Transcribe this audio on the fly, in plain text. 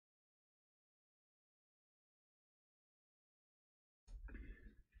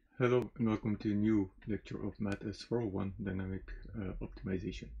Hello and welcome to a new lecture of Math-S401 Dynamic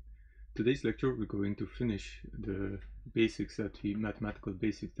Optimization. Today's lecture we're going to finish the mathematical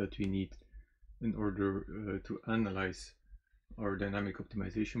basics that we need in order to analyze our dynamic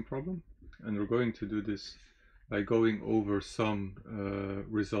optimization problem, and we're going to do this by going over some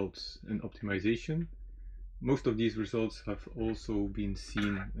results in optimization. Most of these results have also been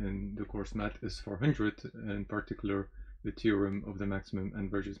seen in the course Math-S400, in particular the theorem of the maximum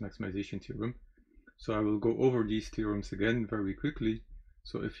and Berge's maximization theorem. So I will go over these theorems again very quickly.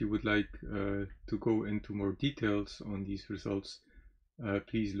 So if you would like to go into more details on these results,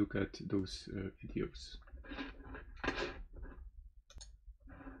 please look at those videos.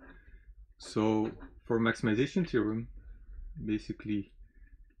 So for maximization theorem, basically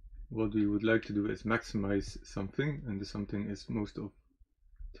what we would like to do is maximize something, and the something is most of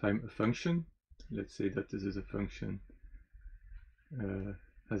the time a function. Let's say that this is a function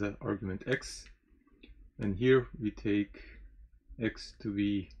has an argument x, and here we take x to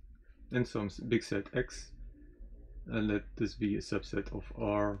be in some big set x, and let this be a subset of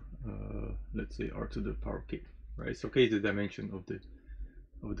R, let's say R to the power k, right? So k is the dimension of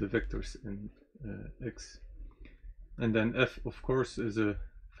the vectors in x, and then f of course is a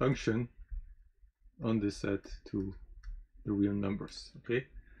function on this set to the real numbers. Okay,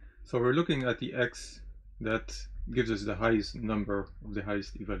 so we're looking at the x that gives us the highest number of the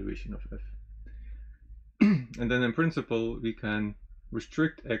highest evaluation of f. And then in principle we can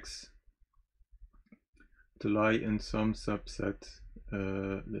restrict x to lie in some subset,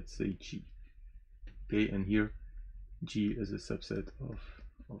 let's say G. Okay, and here G is a subset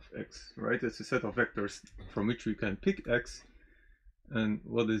of x, right? It's a set of vectors from which we can pick x. And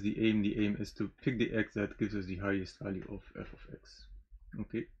what is the aim? The aim is to pick the x that gives us the highest value of f of x.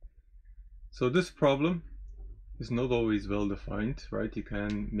 Okay, so this problem is not always well defined, right? You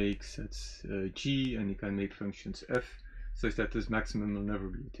can make sets G and you can make functions f such that this maximum will never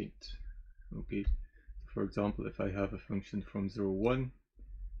be attained. Okay, for example, if I have a function from 0, 1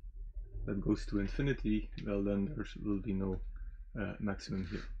 that goes to infinity, well then there will be no maximum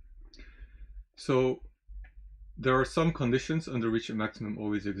here. So there are some conditions under which a maximum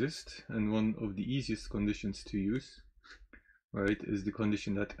always exists, and one of the easiest conditions to use, right, is the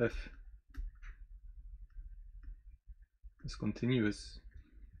condition that f is continuous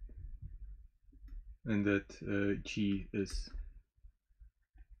and that G is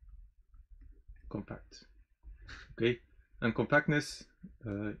compact. Okay, and compactness,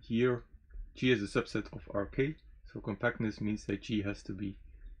 here G is a subset of Rk, so compactness means that G has to be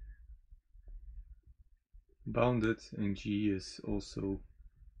bounded and G is also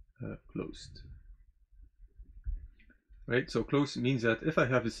closed. Right, so closed means that if I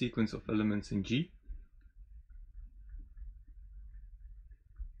have a sequence of elements in G,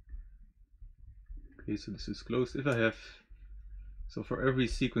 okay, so this is closed. If I have, so for every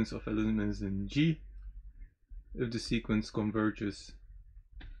sequence of elements in G, if the sequence converges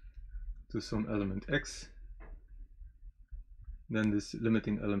to some element x, then this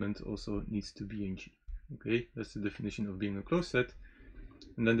limiting element also needs to be in G. Okay, that's the definition of being a closed set.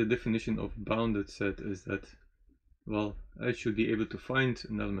 And then the definition of bounded set is that, well, I should be able to find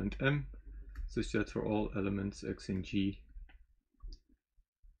an element M such that for all elements x in G,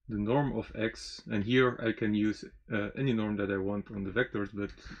 the norm of x, and here I can use any norm that I want on the vectors,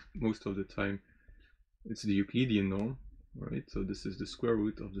 but most of the time it's the Euclidean norm, right? So this is the square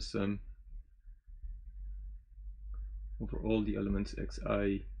root of the sum over all the elements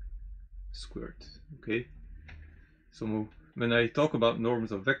xi squared. Okay, so when I talk about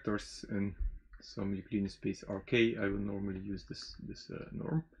norms of vectors in some Euclidean space Rk, I will normally use this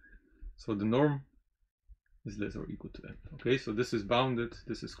norm. So the norm is less or equal to m. Okay, so this is bounded,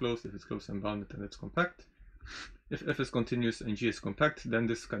 this is closed. If it's closed and bounded, then it's compact. If f is continuous and G is compact, then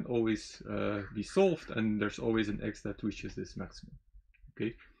this can always be solved, and there's always an x that reaches this maximum.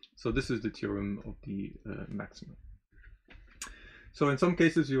 Okay, so this is the theorem of the maximum. So in some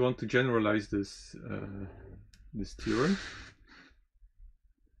cases we want to generalize this this theorem.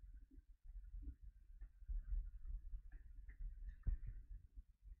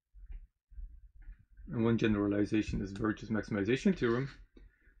 And one generalization is Berge's maximization theorem.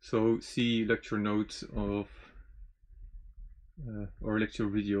 So see lecture notes of or lecture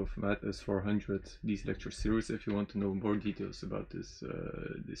video of Math-S400, these lecture series, if you want to know more details about this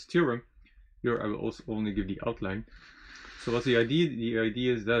this theorem. Here I will also only give the outline. So what's the idea? The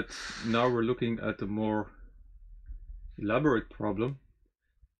idea is that now we're looking at a more elaborate problem.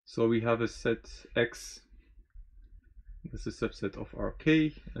 So we have a set X, that's a subset of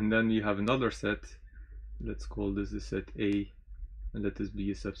Rk, and then we have another set, let's call this the set A and let this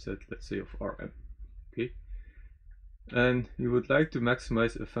be a subset, let's say, of Rm. Okay, and you would like to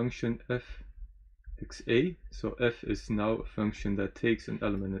maximize a function fxa. So f is now a function that takes an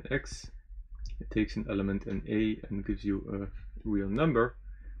element in x, it takes an element in a, and gives you a real number.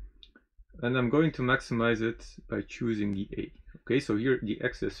 And I'm going to maximize it by choosing the a. Okay, so here the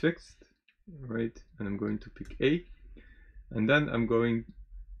x is fixed, right? And I'm going to pick a, and then I'm going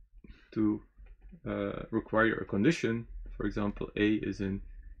to require a condition. For example, a is in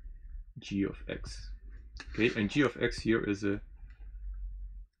g of x. Okay, and g of x here is a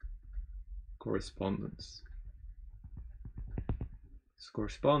correspondence. It's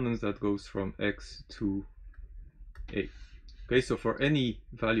correspondence that goes from x to a. Okay, so for any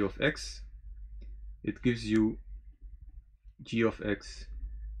value of x, it gives you g of x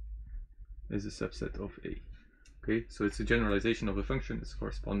as a subset of a. Okay, so it's a generalization of a function, it's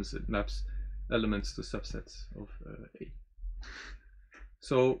correspondence, it maps elements to subsets of a.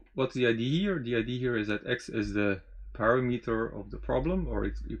 So what's the idea here? The idea here is that x is the parameter of the problem, or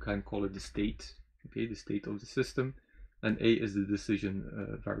you can call it the state, okay, the state of the system, and a is the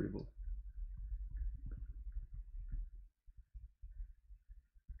decision variable.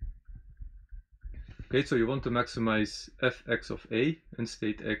 Okay, so you want to maximize fx of a. In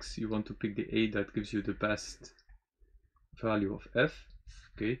state x, you want to pick the a that gives you the best value of f.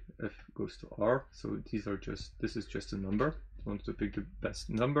 Okay, f goes to r, so this is just a number. You want to pick the best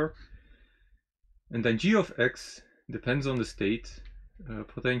number. And then g of x depends on the state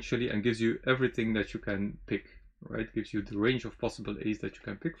potentially, and gives you everything that you can pick, right? Gives you the range of possible a's that you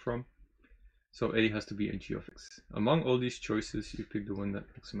can pick from. So a has to be in g of x. Among all these choices, you pick the one that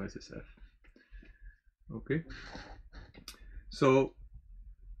maximizes f. Okay, so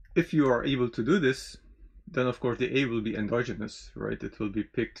if you are able to do this, then of course the a will be endogenous, right? It will be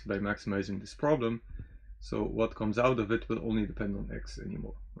picked by maximizing this problem. So what comes out of it will only depend on x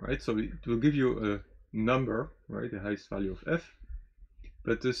anymore, right? So it will give you a number, right? The highest value of f,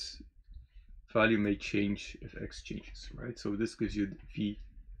 but this value may change if x changes, right? So this gives you v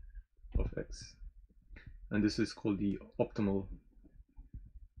of x, and this is called the optimal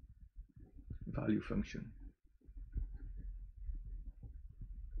value function,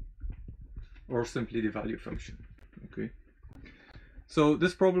 or simply the value function. Okay, so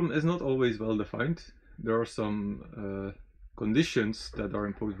this problem is not always well defined. There are some conditions that are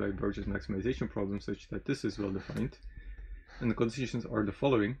imposed by Berge's maximization problem such that this is well defined, and the conditions are the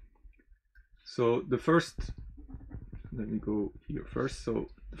following. So the first, let me go here first. So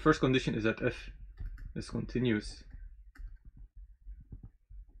the first condition is that f is continuous.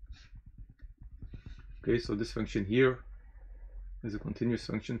 Okay, so this function here is a continuous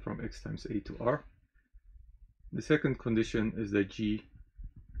function from x times a to r. The second condition is that g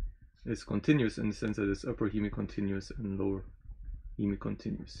is continuous in the sense that it's upper hemicontinuous and lower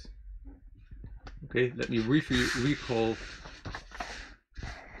hemicontinuous. Okay, let me briefly recall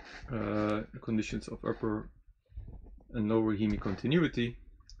the conditions of upper and lower hemicontinuity.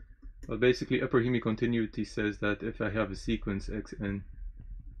 Well, basically upper hemicontinuity says that if I have a sequence xn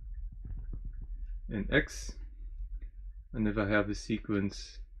in x, and if I have a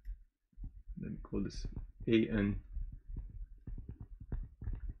sequence, let me call this an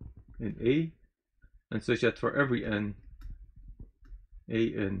in a, and such that for every n,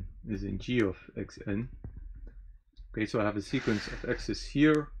 an is in g of xn. Okay, so I have a sequence of x's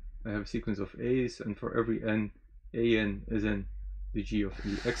here, I have a sequence of a's, and for every n, an is in the g of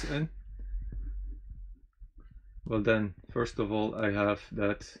the xn. Well then, first of all, I have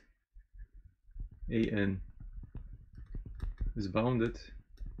that an is bounded,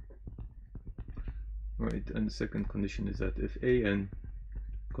 right? And the second condition is that if an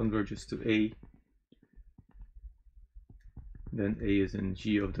converges to a, then a is in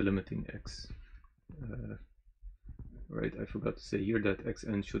g of the limiting x. Right, I forgot to say here that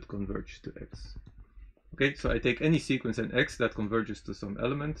xn should converge to x. Okay, so I take any sequence in x that converges to some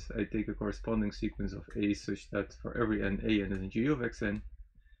element. I take a corresponding sequence of a such that for every n, an is in g of xn.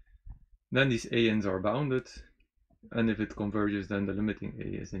 Then these an's are bounded, and if it converges, then the limiting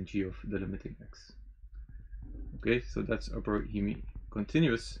a is in g of the limiting x. Okay, so that's upper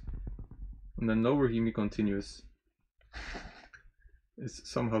hemicontinuous. And then lower hemicontinuous is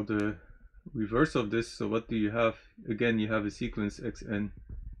somehow the reverse of this. So what do you have? Again, you have a sequence xn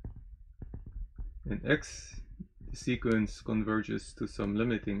in x. The sequence converges to some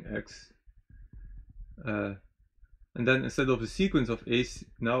limiting x. And then instead of a sequence of a's,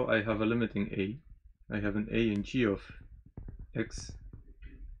 now I have a limiting a. I have an a in g of x.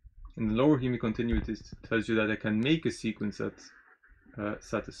 And the lower hemicontinuity tells you that I can make a sequence that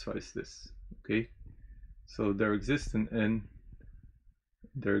satisfies this. Okay, so there exists an n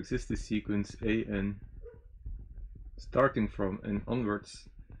there exists a sequence an starting from n onwards,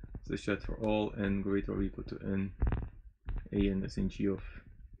 such that for all n greater or equal to n, an is in g of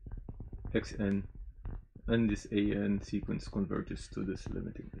xn, and this an sequence converges to this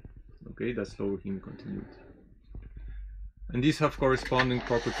limiting limit. Okay, that's lower hemicontinuity. And these have corresponding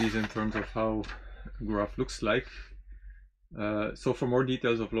properties in terms of how a graph looks like. So for more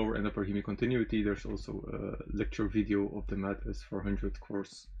details of lower and upper hemicontinuity, there's also a lecture video of the Math-S401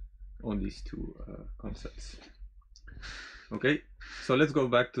 course on these two concepts. Okay, so let's go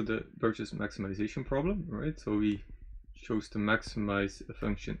back to the Berge's maximization problem, right? So we chose to maximize a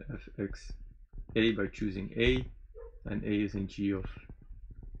function fx a by choosing a, and a is in g of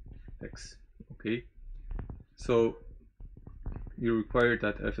x. Okay, so you require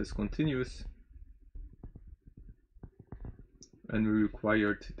that f is continuous, and we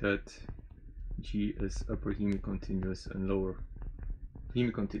required that g is upper hemicontinuous and lower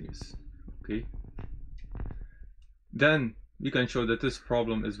hemicontinuous. Okay, then we can show that this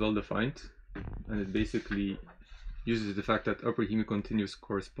problem is well defined, and it basically uses the fact that upper hemicontinuous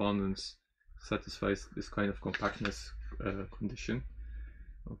correspondence satisfies this kind of compactness condition.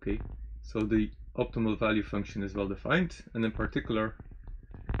 Okay, so the optimal value function is well defined, and in particular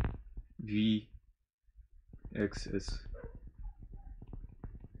Vx is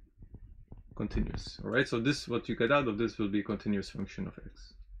continuous. All right, so this, what you get out of this will be a continuous function of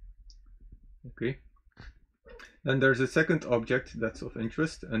x. Okay, then there's a second object that's of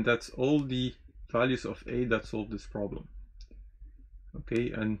interest, and that's all the values of a that solve this problem.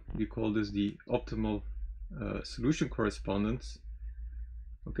 Okay, and we call this the optimal solution correspondence.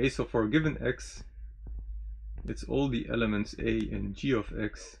 Okay, so for a given x, it's all the elements a in g of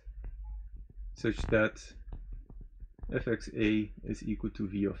x such that fxa is equal to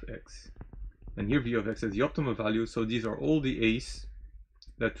v of x. And here v of x is the optimal value, so these are all the a's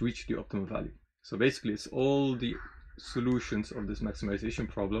that reach the optimal value. So basically it's all the solutions of this maximization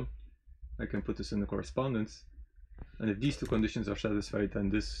problem. I can put this in the correspondence, and if these two conditions are satisfied, then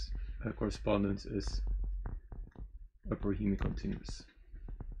this correspondence is upper hemicontinuous.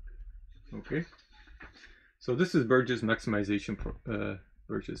 Okay, so this is Berge's maximization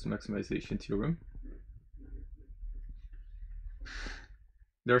theorem.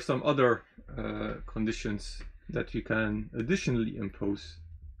 There are some other conditions that you can additionally impose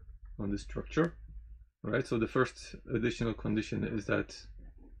on the structure. All right, so the first additional condition is that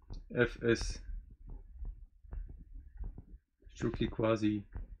f is strictly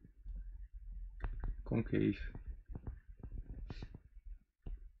quasi-concave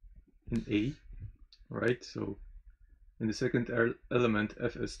in A. All right, so in the second element,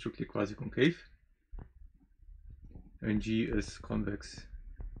 f is strictly quasi-concave, and g is convex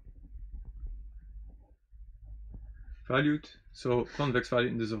valued. So convex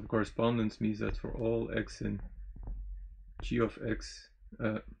valuedness of correspondence means that for all x in g of x,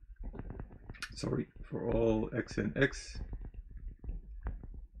 for all x in x,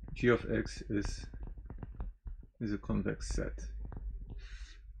 g of x is a convex set.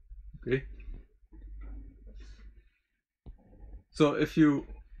 Okay, so if you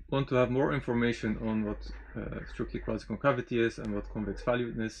want to have more information on what strictly quasi-concavity is and what convex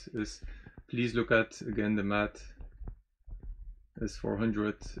valuedness is, please look at again the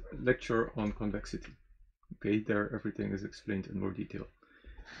Math-S401 lecture on convexity. Okay, there everything is explained in more detail.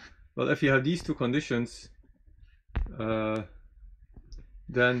 Well, if you have these two conditions,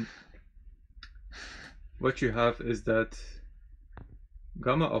 then what you have is that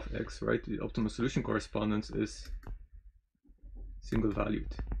gamma of x, right, the optimal solution correspondence, is single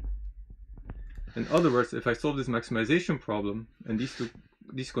valued. In other words, if I solve this maximization problem and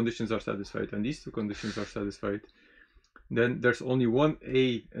these conditions are satisfied and these two conditions are satisfied, then there's only one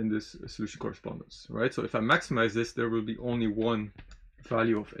a in this solution correspondence, right? So if I maximize this, there will be only one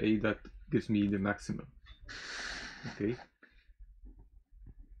value of a that gives me the maximum. Okay,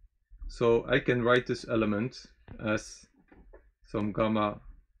 so I can write this element as some gamma,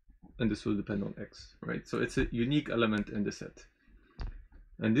 and this will depend on x, right? So it's a unique element in the set,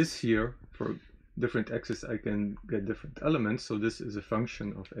 and this here, for different x's, I can get different elements. So this is a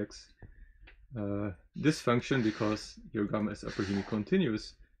function of x. This function, because your gamma is upper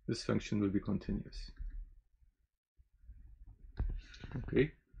hemicontinuous, this function will be continuous.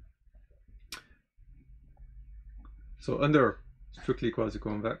 Okay, so under strictly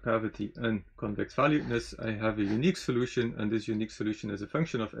quasi-concavity and convex valuedness, I have a unique solution, and this unique solution is a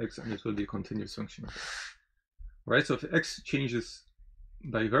function of x, and it will be a continuous function of x. Right, so if x changes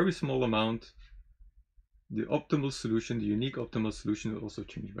by a very small amount, the optimal solution, the unique optimal solution, will also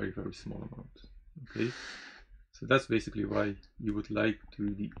change by a very small amount. Okay, So that's basically why you would like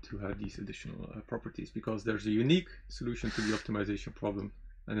to have these additional properties, because there's a unique solution to the optimization problem,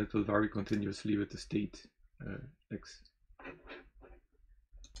 and it will vary continuously with the state x.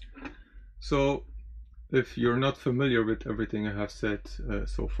 So if you're not familiar with everything I have said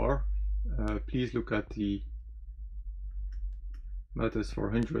so far, please look at the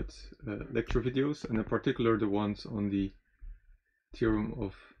Math-S401 lecture videos, and in particular the ones on the theorem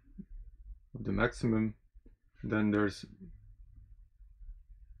of the maximum. Then there's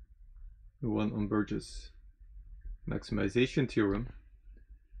the one on Berge's maximization theorem,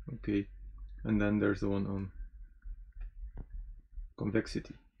 okay, and then there's the one on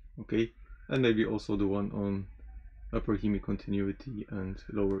convexity, okay, and maybe also the one on upper hemicontinuity and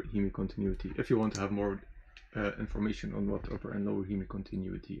lower hemicontinuity, if you want to have more information on what upper and lower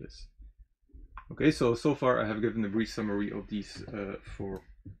hemicontinuity is. Okay, so far I have given a brief summary of these 4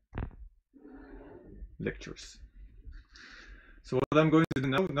 lectures. So what I'm going to do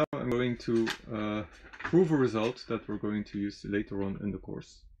now I'm going to prove a result that we're going to use later on in the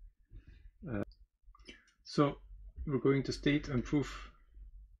course. So we're going to state and prove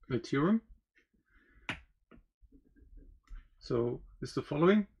a theorem. So it's the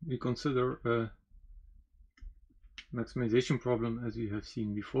following. We consider a maximization problem as we have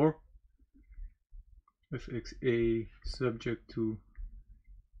seen before. Fxa subject to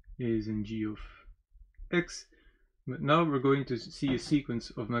a is in g of x. But now we're going to see a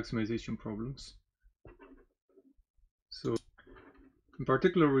sequence of maximization problems. So in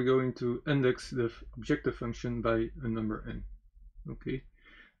particular, we're going to index the objective function by a number n. Okay,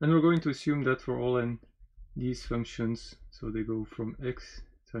 and we're going to assume that for all n, these functions, so they go from x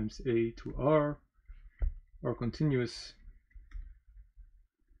times a to r, are continuous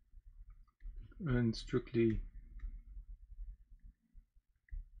and strictly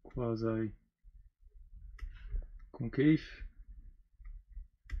quasi concave,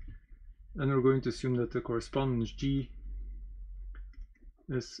 and we're going to assume that the correspondence g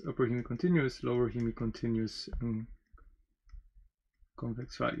is upper hemicontinuous, lower hemicontinuous, and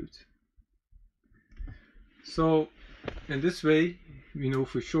convex valued. So in this way we know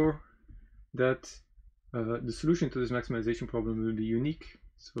for sure that the solution to this maximization problem will be unique.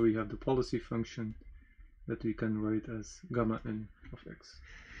 So we have the policy function that we can write as gamma n of x.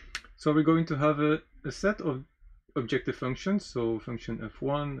 So we're going to have a set of objective functions, so function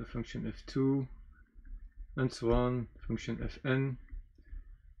f1, a function f2, and so on, function fn,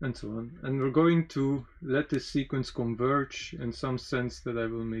 and so on. And we're going to let this sequence converge in some sense that I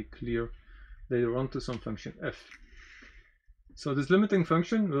will make clear later on to some function f. So this limiting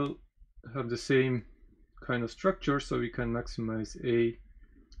function will have the same kind of structure, so we can maximize a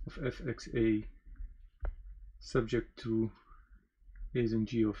of fxa subject to a is in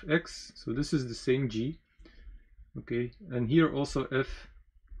g of x. So this is the same g, okay, and here also f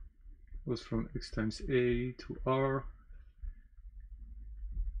goes from x times a to r.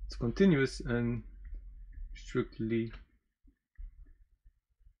 It's continuous and strictly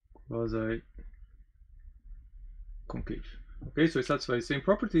quasi concave. Okay, so it satisfies the same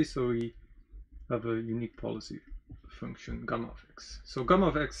properties, so we have a unique policy function gamma of x. So gamma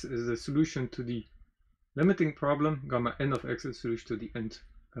of x is the solution to the limiting problem, gamma n of x is the solution to the end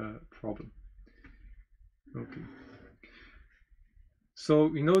problem. Okay. So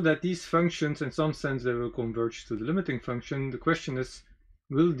we know that these functions, in some sense, they will converge to the limiting function. The question is,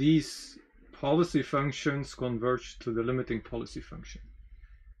 will these policy functions converge to the limiting policy function?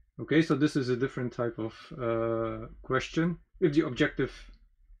 Okay, so this is a different type of question. If the objective,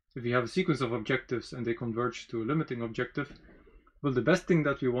 if you have a sequence of objectives and they converge to a limiting objective, well, the best thing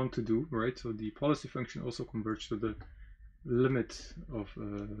that we want to do, right? So the policy function also converge to the limit of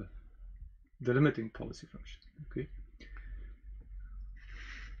the limiting policy function. Okay.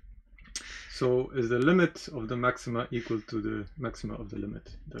 So is the limit of the maxima equal to the maxima of the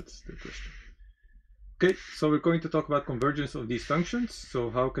limit? That's the question. Okay, so we're going to talk about convergence of these functions. So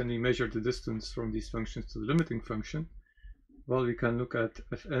how can we measure the distance from these functions to the limiting function? Well, we can look at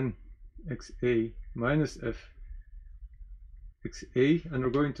fn xa minus f xa, and we're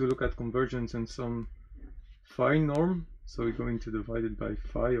going to look at convergence in some phi norm. So we're going to divide it by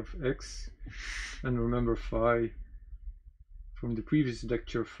phi of x, and remember phi from the previous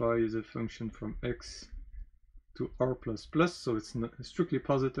lecture, phi is a function from x to r plus plus, so it's not strictly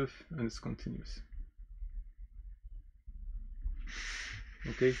positive and it's continuous.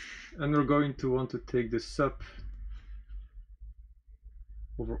 Okay, and we're going to want to take the sub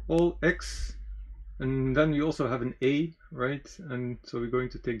over all x, and then we also have an a, right? And so we're going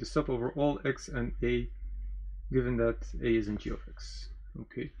to take the sub over all x and a, given that a is in g of x.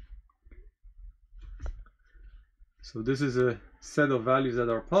 Okay. So this is a set of values that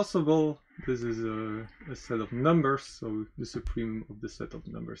are possible. This is a set of numbers, so the supremum of the set of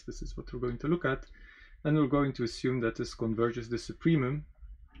numbers. This is what we're going to look at, and we're going to assume that this converges the supremum.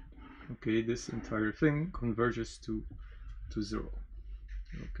 Okay, this entire thing converges to 0.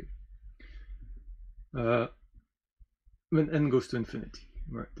 Okay. When n goes to infinity,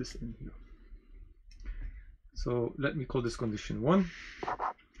 write this in here. So let me call this condition 1.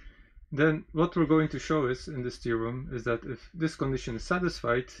 Then what we're going to show is in this theorem is that if this condition is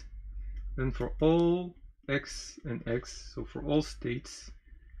satisfied, then for all x and x, so for all states,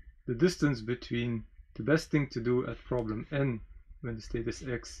 the distance between the best thing to do at problem n when the state is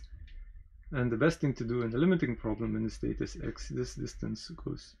x and the best thing to do in the limiting problem when the state is x, this distance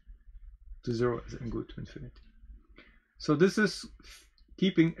goes to 0 as n goes to infinity. So this is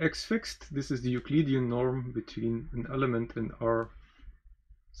keeping x fixed. This is the Euclidean norm between an element in R.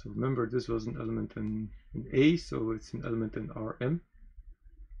 So remember, this was an element in A, so it's an element in Rm.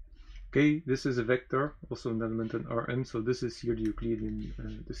 Okay, this is a vector, also an element in Rm, so this is here the Euclidean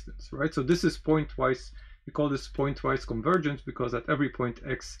distance, right? So this is pointwise. We call this pointwise convergence because at every point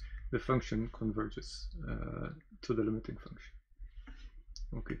x, the function converges to the limiting function.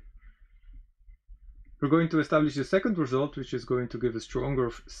 Okay. We're going to establish the second result, which is going to give a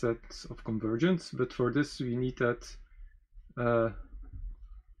stronger set of convergence, but for this we need that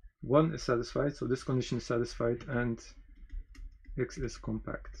 1 is satisfied, so this condition is satisfied, and x is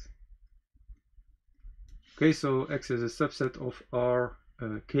compact. Okay, so x is a subset of R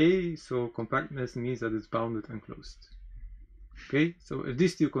k, so compactness means that it's bounded and closed. Okay, so if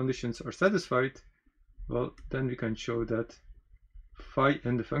these two conditions are satisfied, well, then we can show that phi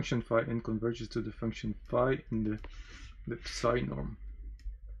n, the function phi n, converges to the function phi in the psi norm.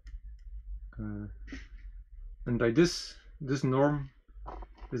 And by this norm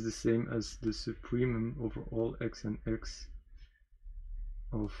is the same as the supremum over all x and x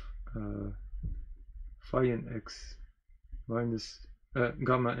of phi n x minus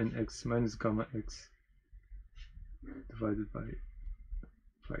gamma n x minus gamma x divided by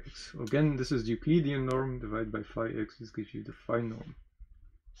phi x. Again, this is the Euclidean norm divided by phi x. This gives you the phi norm.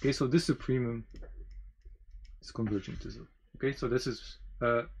 Okay, so this supremum is converging to 0. Okay, so this is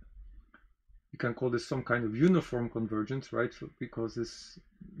you can call this some kind of uniform convergence, right? So because this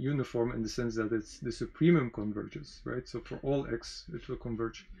uniform in the sense that it's the supremum converges, right? So for all x, it will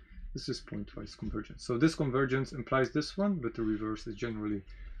converge. This is pointwise convergence. So this convergence implies this one, but the reverse is generally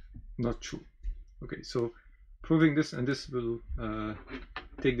not true. Okay, so proving this, and this will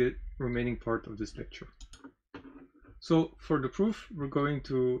take the remaining part of this lecture. So for the proof, we're going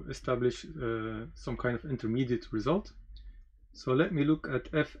to establish some kind of intermediate result. So let me look at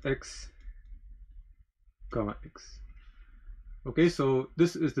fx gamma x. Okay, so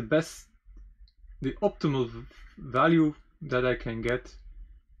this is the optimal value that I can get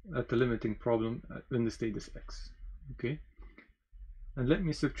at the limiting problem when the state is x. Okay, and let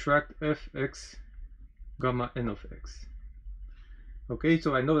me subtract fx gamma n of x. Okay,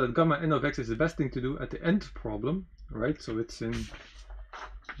 so I know that gamma n of x is the best thing to do at the nth problem, right? So it's in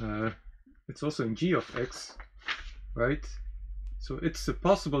it's also in g of x, right? So it's a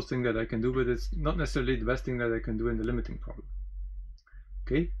possible thing that I can do, but it's not necessarily the best thing that I can do in the limiting problem.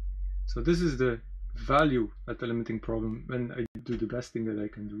 Okay, so this is the value at the limiting problem when I do the best thing that I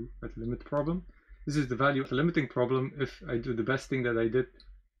can do at the limit problem. This is the value at the limiting problem if I do the best thing that I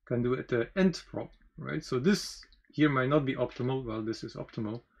can do at the nth problem, right? So this here might not be optimal. Well, this is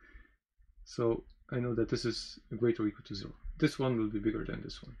optimal. So I know that this is greater or equal to 0. This one will be bigger than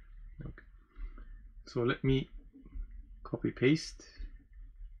this one. Okay. So let me copy paste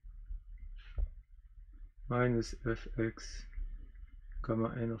minus fx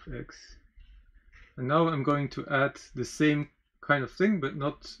gamma n of x. And now I'm going to add the same kind of thing, but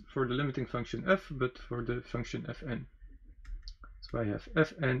not for the limiting function f, but for the function fn. So I have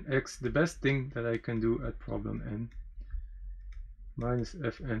fn x, the best thing that I can do at problem n, minus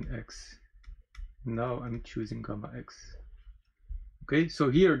fn x. Now I'm choosing gamma x. Okay, so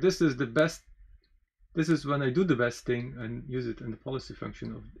here this is the best. This is when I do the best thing and use it in the policy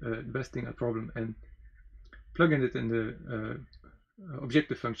function of the best thing at problem n, plugging it in the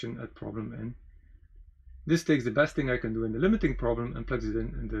objective function at problem n. This takes the best thing I can do in the limiting problem and plugs it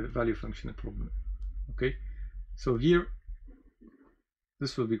in the value function at problem n. Okay, so here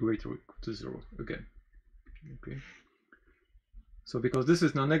this will be greater or equal to 0 again. Okay, so because this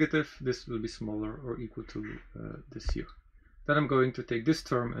is non-negative, this will be smaller or equal to this here. Then I'm going to take this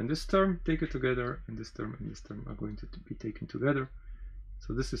term and this term, take it together, and this term and this term are going to be taken together.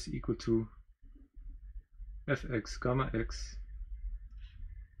 So this is equal to fx gamma x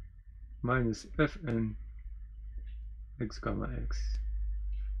minus fn x gamma x.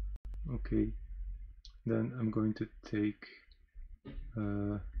 Okay, then I'm going to take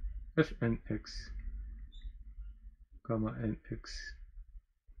fnx gamma nx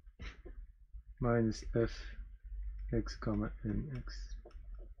minus fx gamma nx.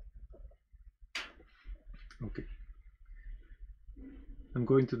 Okay, I'm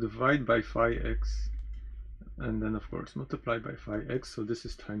going to divide by phi x and then of course multiply by phi x, so this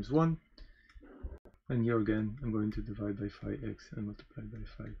is times 1, and here again I'm going to divide by phi x and multiply by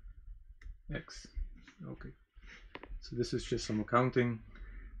phi x. Okay, so this is just some accounting,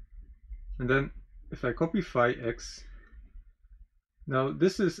 and then if I copy phi x, now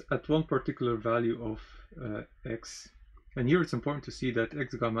this is at one particular value of x, and here it's important to see that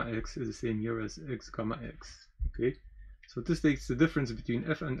x gamma x is the same here as x gamma x. Okay, so this takes the difference between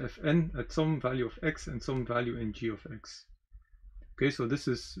f and fn at some value of x and some value in g of x. Okay, so this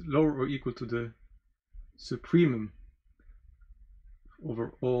is lower or equal to the supremum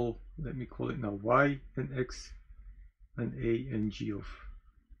over all, let me call it now, y and x and a and g of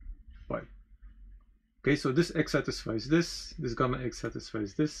y. Okay, so this x satisfies this gamma x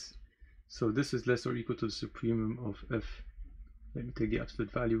satisfies this, so this is less or equal to the supremum of f, let me take the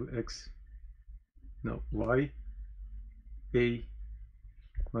absolute value, x, now y, a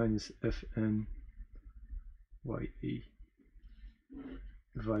minus fn ya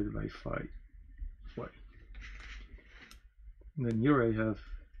divided by phi y. And then here I have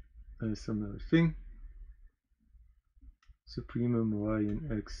a similar thing, supremum y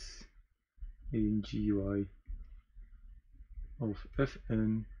and x a and gy of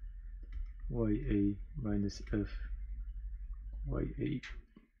fn ya minus f ya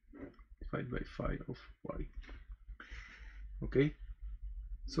divided by phi of y. Okay,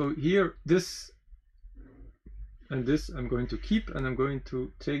 so here this and this I'm going to keep, and I'm going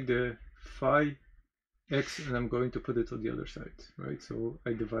to take the phi x and I'm going to put it on the other side, right? So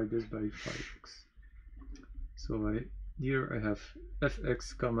I divide this by phi x. So here I have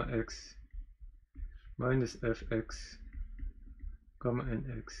fx gamma x minus fx gamma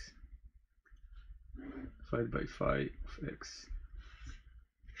nx divided by phi of x.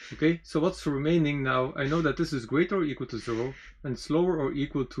 Okay, so what's remaining now? I know that this is greater or equal to 0 and it's lower or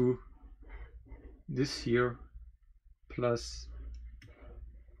equal to this here plus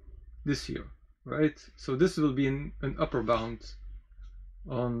this here, right? So this will be an upper bound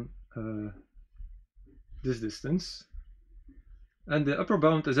on this distance, and the upper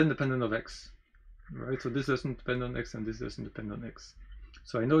bound is independent of x, right? So this doesn't depend on x and this doesn't depend on x.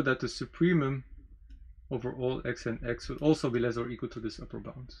 So I know that the supremum over all x and x will also be less or equal to this upper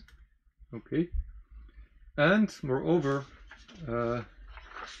bound. Okay, and moreover,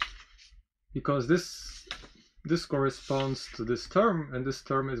 because this corresponds to this term, and this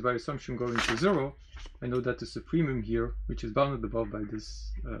term is by assumption going to 0, I know that the supremum here, which is bounded above by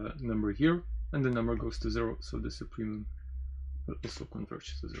this number here, and the number goes to 0, so the supremum will also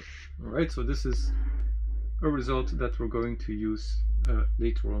converge to 0. Alright, so this is a result that we're going to use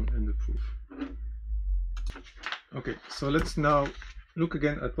later on in the proof. Okay, so let's now look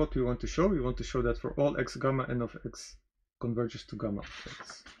again at what we want to show. We want to show that for all x, gamma n of x converges to gamma of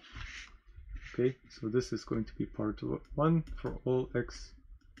x. Okay, so this is going to be part 1 for all x,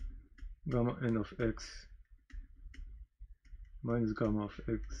 gamma n of x minus gamma of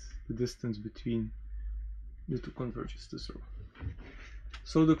x, the distance between the two converges to 0.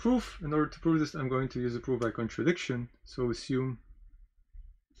 So the proof, in order to prove this, I'm going to use a proof by contradiction. So assume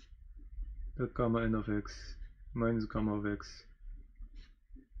that gamma n of x minus gamma of x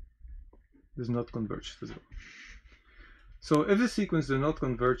does not converge to 0. So if the sequence does not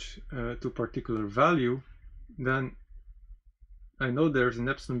converge to a particular value, then I know there's an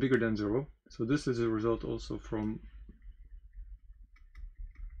epsilon bigger than 0. So this is a result also from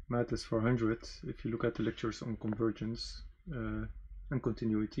Math-S401. If you look at the lectures on convergence and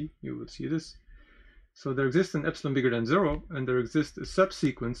continuity, you will see this. So there exists an epsilon bigger than 0, and there exists a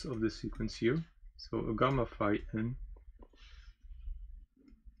subsequence of this sequence here. So a gamma phi n,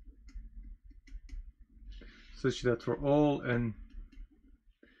 such that for all n,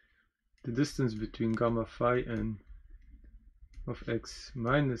 the distance between gamma phi n of x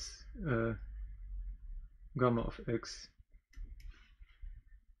minus gamma of x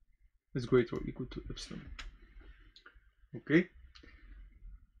is greater or equal to epsilon. Okay,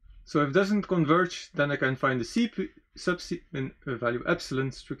 so if it doesn't converge, then I can find the subsequent value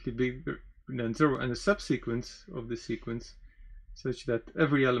epsilon strictly bigger than 0 and a subsequence of the sequence such that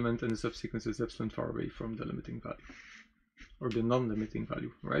every element in the subsequence is epsilon far away from the limiting value or the non-limiting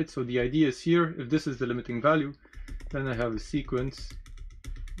value, right? So the idea is here, if this is the limiting value, then I have a sequence.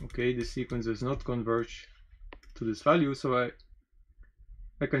 Okay, the sequence does not converge to this value. So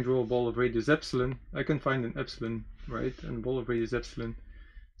I can draw a ball of radius epsilon. I can find an epsilon, right, and a ball of radius epsilon,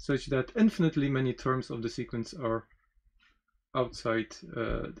 such that infinitely many terms of the sequence are outside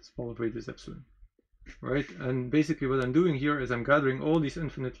this ball of radius epsilon, right? And basically what I'm doing here is I'm gathering all these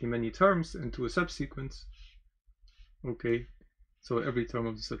infinitely many terms into a subsequence. Okay, so every term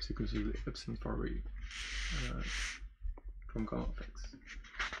of the subsequence is epsilon far away from gamma of x.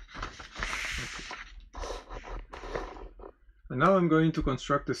 Okay. And now I'm going to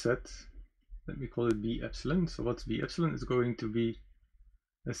construct a set. Let me call it B epsilon. So what's B epsilon? It's going to be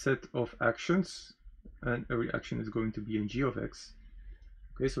a set of actions, and every action is going to be in G of x.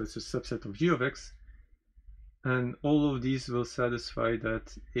 Okay, so it's a subset of G of x, and all of these will satisfy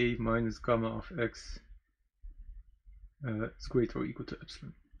that A minus gamma of x is greater or equal to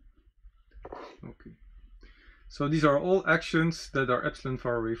epsilon. Okay, so these are all actions that are epsilon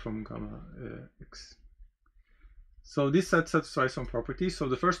far away from gamma x. So this set satisfies some properties. So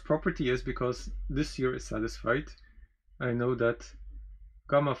the first property is, because this here is satisfied, I know that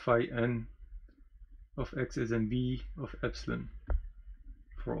gamma phi n of x is in B of epsilon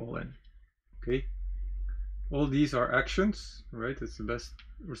for all n. Okay, all these are actions, right? It's the best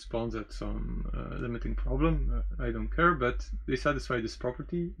response at some limiting problem. I don't care, but they satisfy this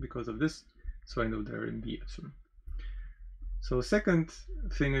property because of this, so I know they're in B epsilon. So second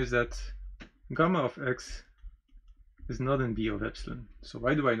thing is that gamma of x is not in B of epsilon. So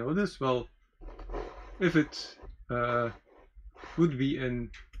why do I know this? Well, if it would be in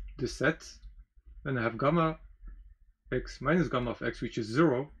the set, then I have gamma x minus gamma of x, which is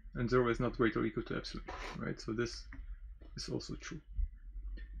 0, and 0 is not greater or equal to epsilon, right? So this is also true.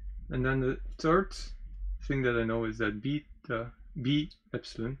 And then the third thing that I know is that B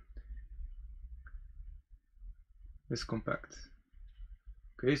epsilon is compact.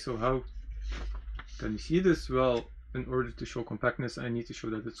 Okay, so how can you see this? Well, in order to show compactness, I need to show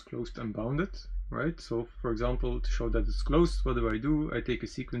that it's closed and bounded, right? So for example, to show that it's closed, what do? I take a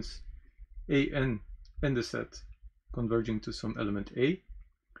sequence an in the set converging to some element A.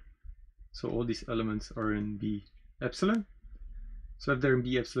 So all these elements are in B epsilon. So if they're in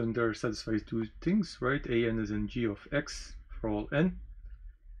B epsilon, they're satisfied two things, right? An is in G of x for all n.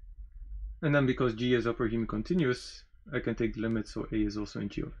 And then because G is upper hemicontinuous, I can take the limit, so A is also in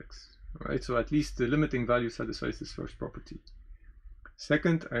G of x. Right, so at least the limiting value satisfies this first property.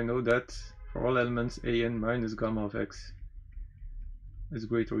 Second, I know that for all elements an minus gamma of x is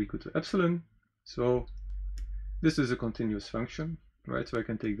greater or equal to epsilon. So this is a continuous function, right? So I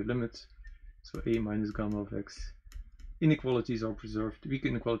can take the limit. So a minus gamma of x. Inequalities are preserved, weak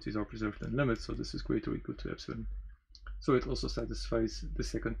inequalities are preserved in limits, so this is greater or equal to epsilon. So it also satisfies the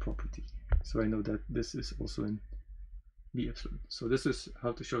second property. So I know that this is also in B epsilon. So this is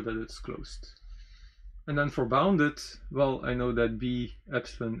how to show that it's closed. And then for bounded, well, I know that B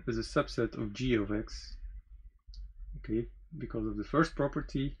epsilon is a subset of G of x. Okay, because of the first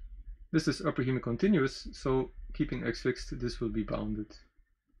property. This is upper hemicontinuous, so keeping x fixed, this will be bounded.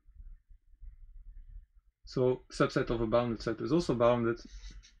 So subset of a bounded set is also bounded.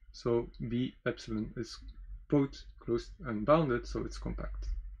 So B epsilon is both closed and bounded, so it's compact.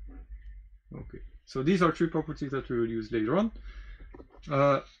 Okay. So these are three properties that we will use later on.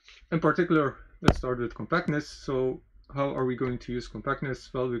 In particular, let's start with compactness. So how are we going to use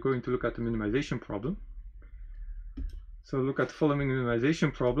compactness? Well, we're going to look at the minimization problem. So look at the following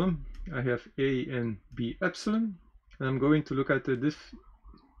minimization problem. I have A and B epsilon, and I'm going to look at the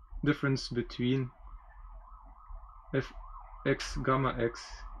difference between fx gamma x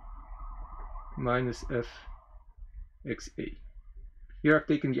minus fxa. Here I've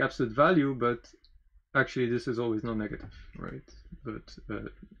taken the absolute value, but actually this is always non-negative, right? But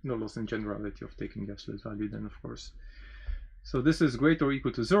no loss in generality of taking the absolute value then, of course. So this is greater or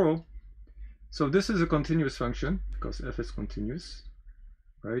equal to 0. So this is a continuous function because f is continuous,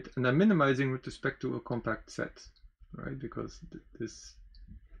 right? And I'm minimizing with respect to a compact set, right? Because this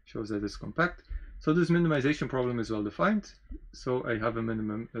shows that it's compact. So this minimization problem is well defined. So I have a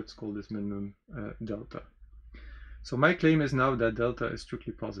minimum, let's call this minimum delta. So my claim is now that delta is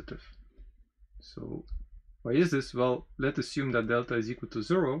strictly positive. So why is this? Well, let's assume that delta is equal to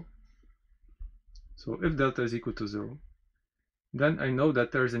 0. So if delta is equal to 0, then I know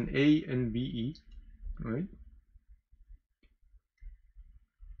that there's an A and BE, right?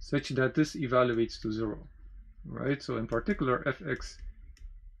 Such that this evaluates to 0, right? So in particular, fx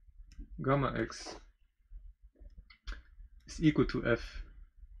gamma x is equal to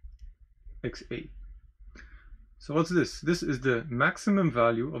fxa. So what's this? This is the maximum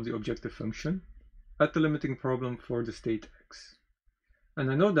value of the objective function at the limiting problem for the state x. And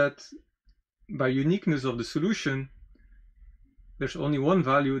I know that by uniqueness of the solution, there's only one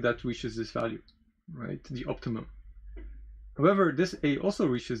value that reaches this value, right? The optimum. However, this A also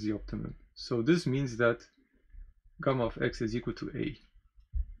reaches the optimum. So this means that gamma of x is equal to A.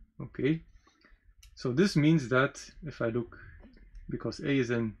 Okay. So this means that if I look, because A is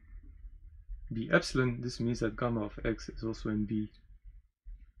in B epsilon, this means that gamma of x is also in B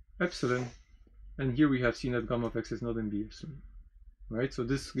epsilon. And here we have seen that gamma of x is not in B epsilon, right? So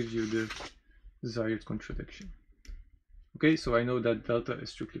this gives you the desired contradiction. Okay, so I know that delta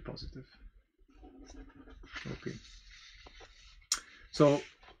is strictly positive. Okay. So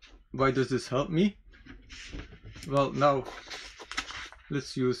why does this help me? Well, now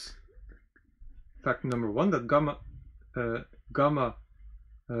let's use fact number 1, that gamma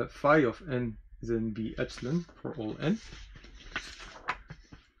phi of n is in B epsilon for all n.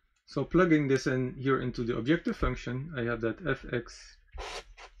 So plugging this in here into the objective function, I have that fx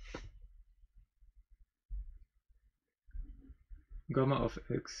gamma of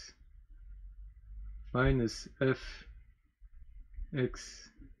x minus fx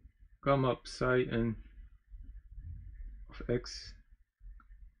gamma psi n of x,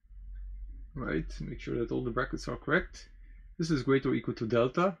 right? Make sure that all the brackets are correct. This is greater or equal to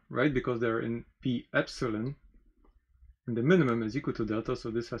delta, right? Because they're in B epsilon and the minimum is equal to delta,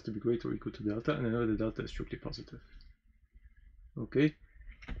 so this has to be greater or equal to delta, and I know the delta is strictly positive. Okay.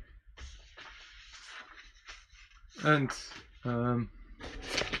 And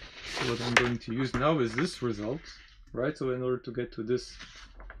what I'm going to use now is this result, right? So in order to get to this,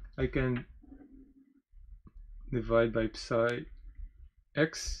 I can divide by psi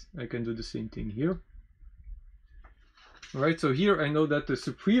x. I can do the same thing here. All right, so here I know that the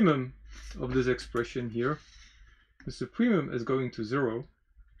supremum of this expression here, the supremum is going to 0,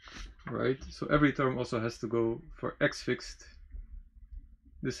 right? So every term also has to go, for x fixed,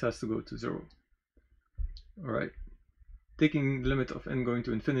 this has to go to 0. All right. Taking the limit of n going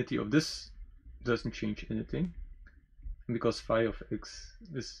to infinity of this doesn't change anything. And because phi of x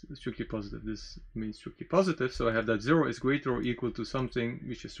is strictly positive, this remains strictly positive. So I have that 0 is greater or equal to something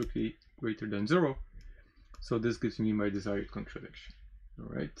which is strictly greater than 0. So this gives me my desired contradiction. All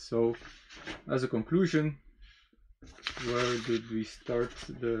right. So as a conclusion, where did we start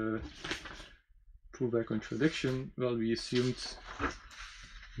the proof by contradiction? Well, we assumed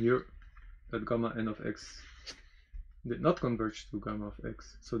here that gamma n of x did not converge to gamma of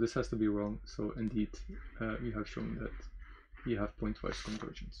x, so this has to be wrong. So indeed, we have shown that we have pointwise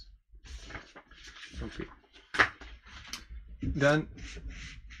convergence. Okay. Then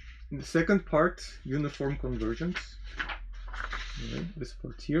the second part, uniform convergence. Okay, this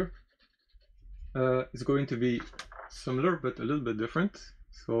part here is going to be similar but a little bit different.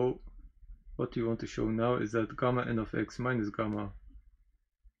 So what we want to show now is that gamma n of x minus gamma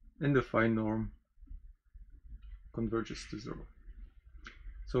in the phi norm converges to 0.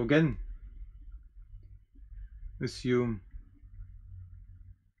 So again, assume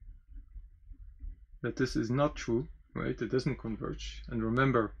that this is not true, right? It doesn't converge. And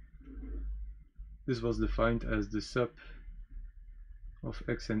remember, this was defined as the sub of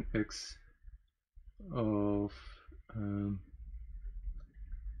x and x of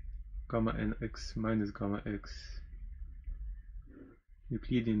gamma nx minus gamma x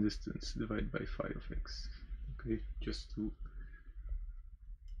Euclidean distance divided by phi of x. Okay, just to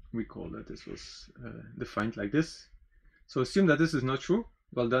recall that this was defined like this. So assume that this is not true.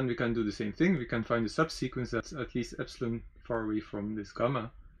 Well, then we can do the same thing. We can find a subsequence that's at least epsilon far away from this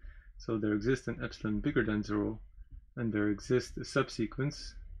gamma. So there exists an epsilon bigger than 0, and there exists a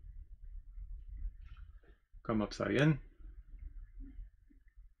subsequence gamma psi n,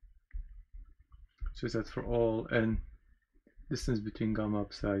 such that for all n, distance between gamma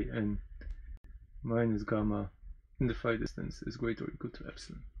psi n minus gamma in the phi distance is greater or equal to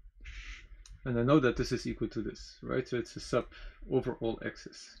epsilon. And I know that this is equal to this, right? So it's a sub over all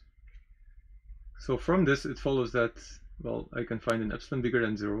x's. So from this, it follows that, well, I can find an epsilon bigger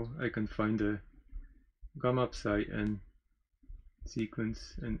than 0. I can find a gamma psi n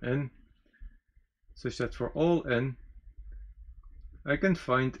sequence in n, such that for all n, I can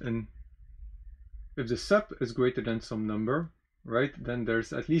find an, if the sub is greater than some number, right, then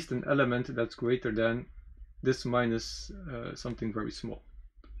there's at least an element that's greater than this minus something very small.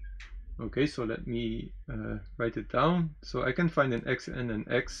 Okay, so let me write it down. So I can find an xn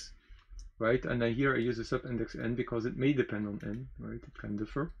and x, right? And here I use a subindex n because it may depend on n, right? It can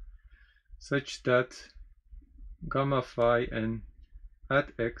differ, such that gamma phi n at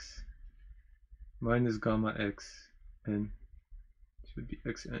x minus gamma x n should be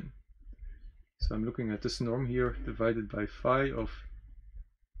xn. So I'm looking at this norm here divided by phi of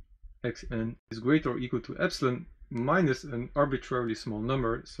xn is greater or equal to epsilon minus an arbitrarily small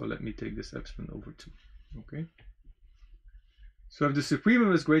number. So let me take this epsilon over 2. Okay. So if the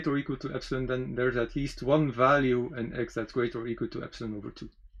supremum is greater or equal to epsilon, then there's at least one value in x that's greater or equal to epsilon over 2.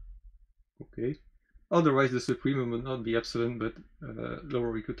 Okay. Otherwise, the supremum would not be epsilon, but lower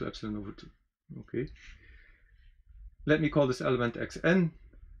or equal to epsilon over 2. Okay. Let me call this element xn.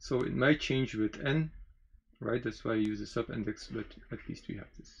 So it might change with n, right? That's why I use a sub-index, but at least we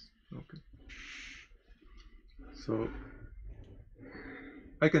have this. Okay. So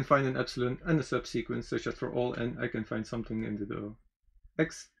I can find an epsilon and a subsequence such that for all n I can find something in the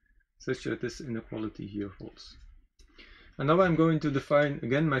x such that this inequality here holds. And now I'm going to define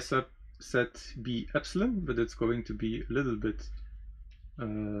again my subset B epsilon, but it's going to be a little bit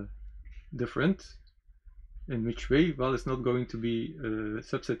different. In which way? Well, it's not going to be a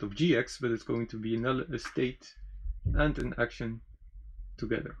subset of Gx, but it's going to be a state and an action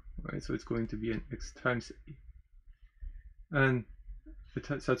together, right? So it's going to be an x times A. And it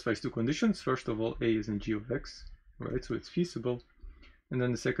satisfies two conditions. First of all, A is in G of x, right? So it's feasible. And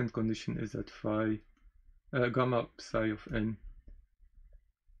then the second condition is that gamma psi of n,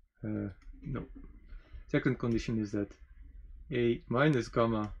 second condition is that A minus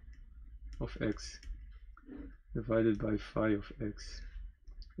gamma of x divided by phi of x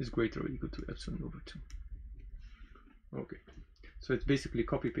is greater or equal to epsilon over 2. Okay, so it's basically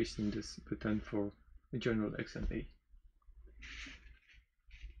copy pasting this, but then for a general x and A.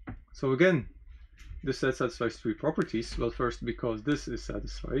 So again, this set satisfies three properties. Well, first, because this is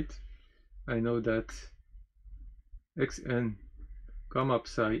satisfied, I know that xn gamma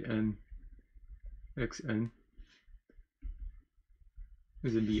psi n xn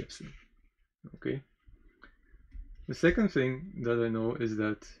is in B epsilon. Okay. The second thing that I know is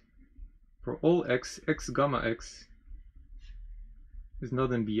that for all x, x gamma x is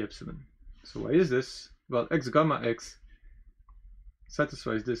not in B epsilon. So why is this? Well, x gamma x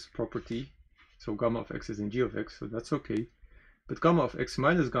satisfies this property. So gamma of x is in G of x, so that's okay. But gamma of x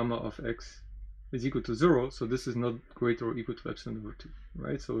minus gamma of x is equal to 0, so this is not greater or equal to epsilon over 2,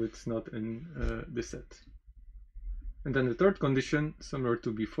 right? So it's not in this set. And then the third condition, similar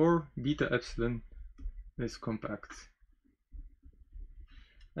to before, beta epsilon is compact.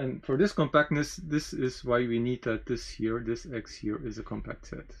 And for this compactness, this is why we need that this x here is a compact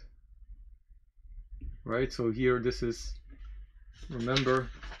set. Right, so here this is, remember,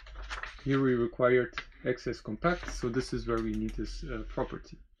 here we required x is compact, so this is where we need this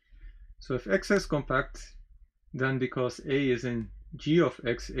property. So if x is compact, then because A is in G of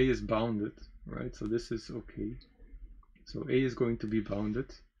x, A is bounded, right? So this is okay. So A is going to be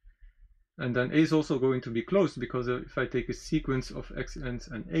bounded. And then A is also going to be closed, because if I take a sequence of xn's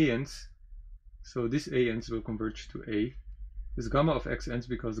and an's, so this an's will converge to A. This gamma of xn's,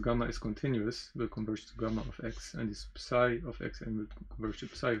 because gamma is continuous, will converge to gamma of x, and this psi of xn will converge to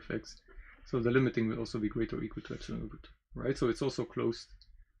psi of x. So the limiting will also be greater or equal to epsilon over 2, right? So it's also closed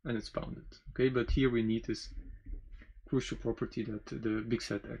and it's bounded. Okay, but here we need this crucial property that the big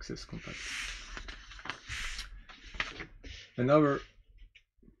set X is compact. And now we're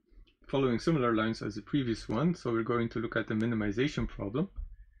following similar lines as the previous one, so we're going to look at the minimization problem.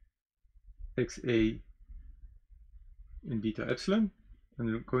 XA in beta epsilon,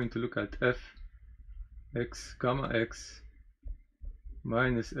 and we're going to look at f x gamma x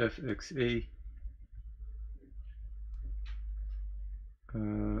minus fxa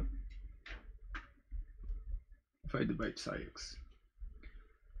divided by psi x.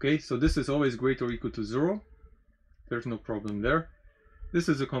 Okay, so this is always greater or equal to 0. There's no problem there. This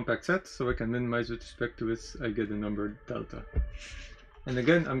is a compact set, so I can minimize with respect to it. I get the number delta. And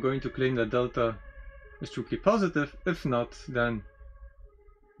again, I'm going to claim that delta is strictly positive. If not, then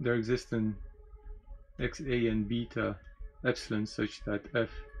there exists an xa and beta epsilon such that f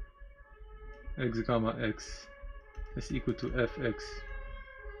x gamma x is equal to fx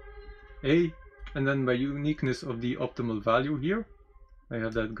a, and then by uniqueness of the optimal value here, I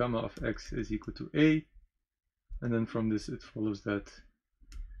have that gamma of x is equal to a, and then from this it follows that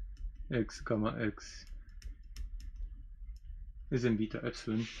x gamma x is in beta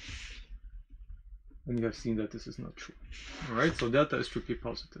epsilon, and you have seen that this is not true. Alright, so delta is strictly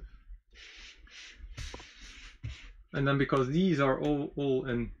positive. And then because these are all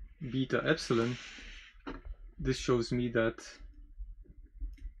in beta epsilon, this shows me that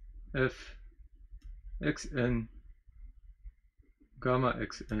f xn gamma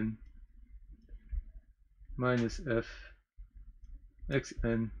xn minus f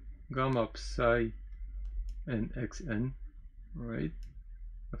xn gamma psi and xn, right?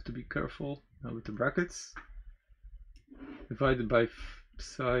 Have to be careful now with the brackets, divided by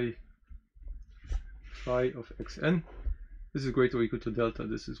psi phi of xn. This is greater or equal to delta,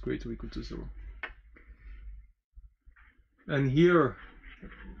 this is greater or equal to 0. And here,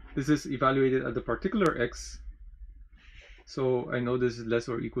 this is evaluated at the particular x. So I know this is less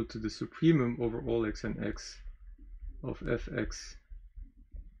or equal to the supremum over all x and x of fx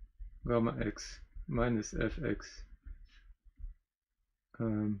gamma x minus fx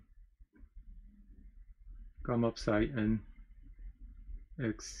gamma psi n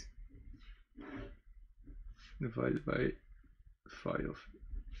x divided by phi of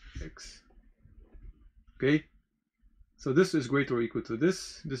x. Okay, so this is greater or equal to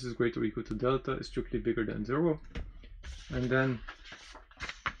this is greater or equal to delta, is strictly bigger than 0, and then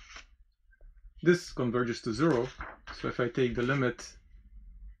this converges to 0. So if I take the limit,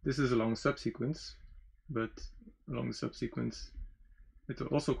 this is along subsequence, but along the subsequence it will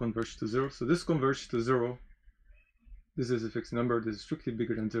also converge to 0. So this converges to 0. This is a fixed number, this is strictly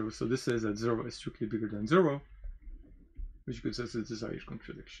bigger than 0. So this says that 0 is strictly bigger than 0, which gives us a desired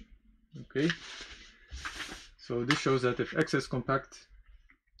contradiction. Okay, so this shows that if x is compact,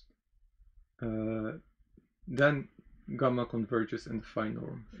 then gamma converges in the phi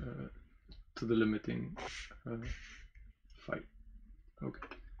norm to the limiting phi. Okay,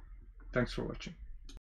 thanks for watching.